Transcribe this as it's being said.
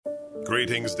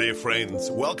Greetings, dear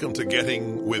friends. Welcome to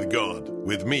Getting with God,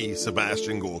 with me,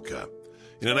 Sebastian Gorka.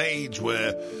 In an age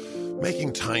where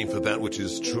making time for that which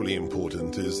is truly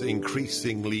important is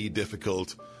increasingly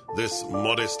difficult, this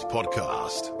modest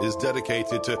podcast is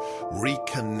dedicated to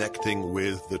reconnecting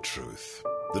with the truth.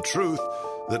 The truth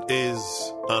that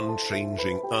is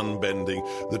unchanging, unbending,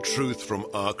 the truth from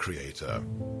our Creator.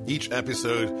 Each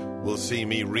episode will see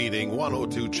me reading one or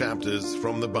two chapters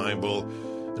from the Bible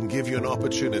and give you an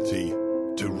opportunity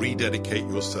to rededicate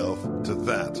yourself to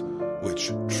that which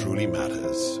truly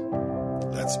matters.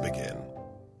 Let's begin.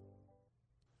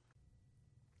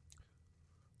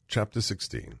 Chapter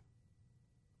 16.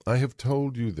 I have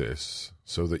told you this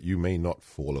so that you may not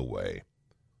fall away.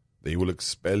 They will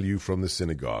expel you from the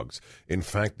synagogues. In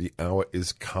fact, the hour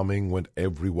is coming when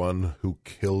everyone who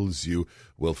kills you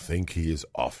will think he is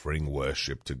offering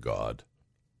worship to God.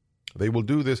 They will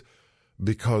do this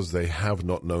because they have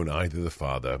not known either the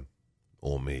Father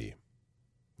or me.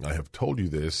 I have told you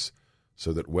this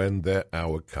so that when their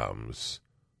hour comes,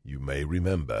 you may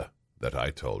remember that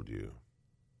I told you.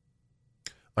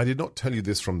 I did not tell you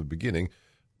this from the beginning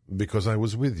because I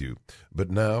was with you,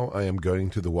 but now I am going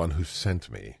to the one who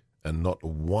sent me, and not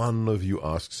one of you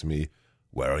asks me,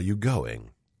 "Where are you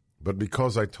going?" But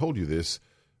because I told you this,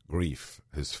 grief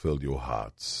has filled your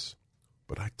hearts.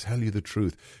 But I tell you the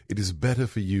truth, it is better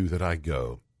for you that I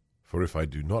go. For if I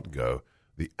do not go,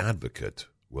 the Advocate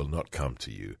will not come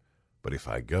to you. But if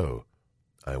I go,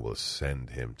 I will send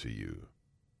him to you.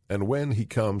 And when he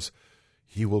comes,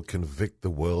 he will convict the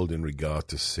world in regard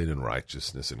to sin and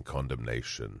righteousness and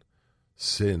condemnation.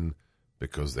 Sin,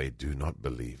 because they do not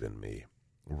believe in me.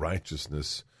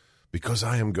 Righteousness, because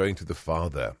I am going to the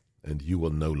Father, and you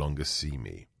will no longer see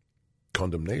me.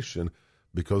 Condemnation,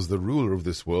 because the ruler of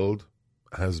this world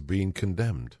has been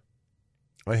condemned.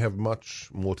 I have much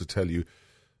more to tell you,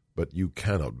 but you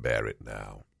cannot bear it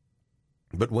now.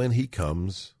 But when he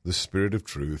comes, the Spirit of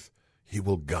truth, he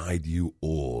will guide you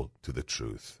all to the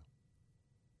truth.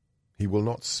 He will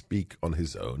not speak on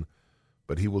his own,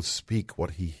 but he will speak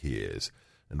what he hears,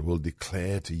 and will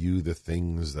declare to you the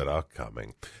things that are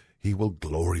coming. He will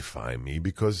glorify me,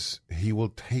 because he will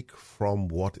take from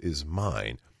what is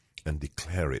mine and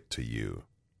declare it to you.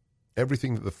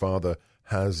 Everything that the Father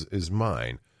has is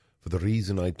mine, for the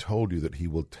reason I told you that he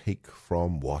will take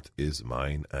from what is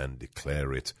mine and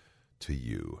declare it to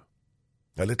you.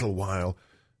 A little while,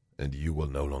 and you will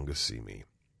no longer see me.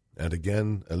 And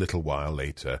again a little while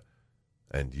later,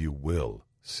 and you will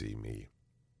see me.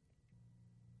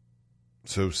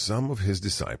 So some of his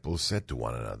disciples said to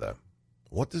one another,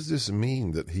 "What does this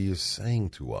mean that he is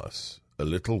saying to us, 'A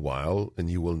little while, and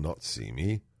you will not see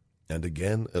me'? And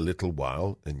again a little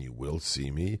while, and you will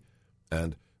see me?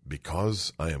 And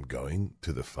because I am going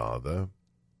to the Father?"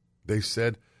 They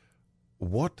said,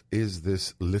 "What is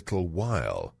this little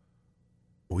while?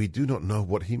 We do not know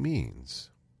what he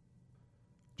means."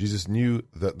 Jesus knew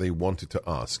that they wanted to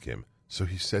ask him, so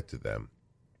he said to them,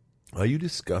 "Are you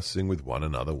discussing with one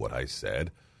another what I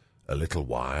said? 'A little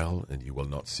while, and you will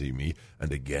not see me,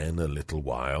 and again a little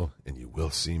while, and you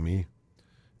will see me'?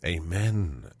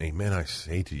 Amen, amen, I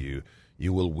say to you,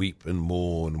 you will weep and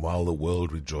mourn while the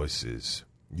world rejoices.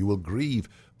 You will grieve,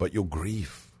 but your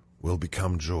grief will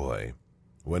become joy.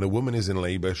 When a woman is in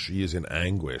labor, she is in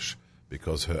anguish,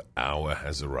 because her hour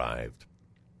has arrived.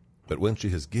 But when she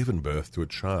has given birth to a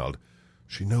child,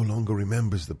 she no longer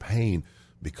remembers the pain,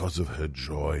 because of her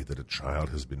joy that a child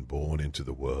has been born into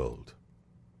the world.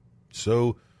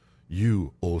 So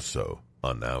you also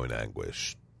are now in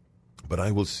anguish. But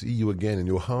I will see you again, and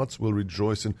your hearts will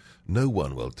rejoice, and no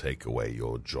one will take away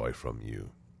your joy from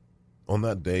you. On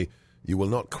that day you will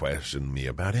not question me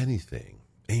about anything.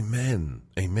 Amen,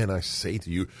 amen, I say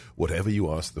to you, whatever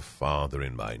you ask the Father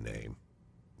in my name,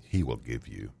 he will give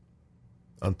you.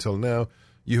 Until now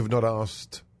you have not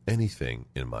asked anything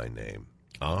in my name.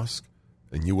 Ask,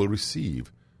 and you will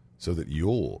receive, so that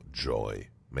your joy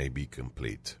may be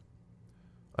complete.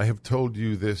 I have told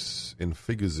you this in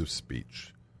figures of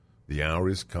speech. The hour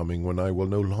is coming when I will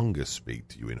no longer speak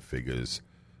to you in figures,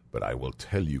 but I will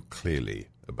tell you clearly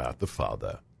about the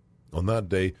Father. On that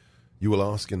day you will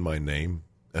ask in my name,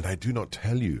 and I do not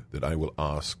tell you that I will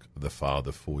ask the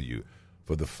Father for you,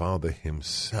 for the Father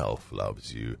himself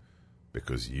loves you,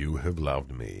 because you have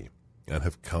loved me, and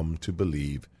have come to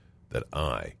believe that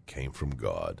I came from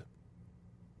God.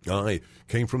 I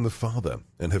came from the Father,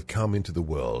 and have come into the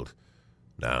world.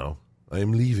 Now I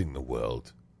am leaving the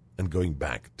world, and going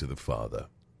back to the Father."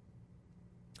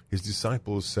 His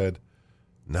disciples said,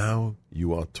 "Now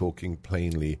you are talking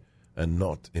plainly and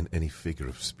not in any figure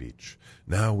of speech.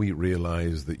 Now we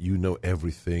realize that you know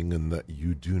everything and that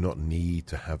you do not need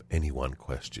to have anyone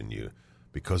question you.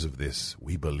 Because of this,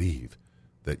 we believe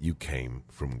that you came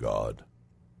from God."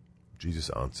 Jesus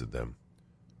answered them,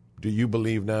 "Do you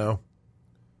believe now?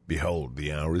 Behold,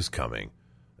 the hour is coming,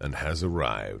 and has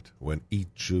arrived, when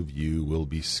each of you will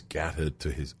be scattered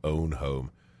to his own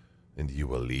home, and you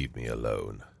will leave me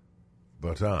alone.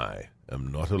 But I am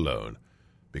not alone,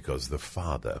 because the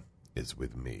Father is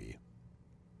with me.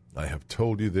 I have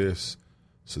told you this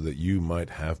so that you might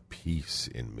have peace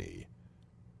in me.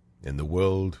 In the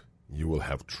world you will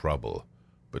have trouble,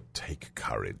 but take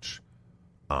courage.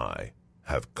 I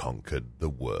have conquered the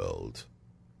world."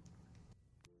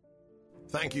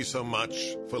 Thank you so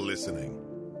much for listening.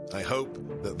 I hope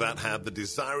that had the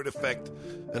desired effect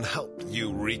and helped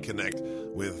you reconnect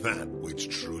with that which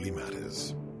truly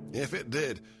matters. If it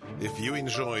did, if you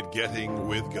enjoyed getting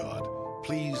with God,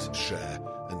 please share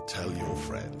and tell your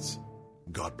friends.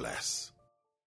 God bless.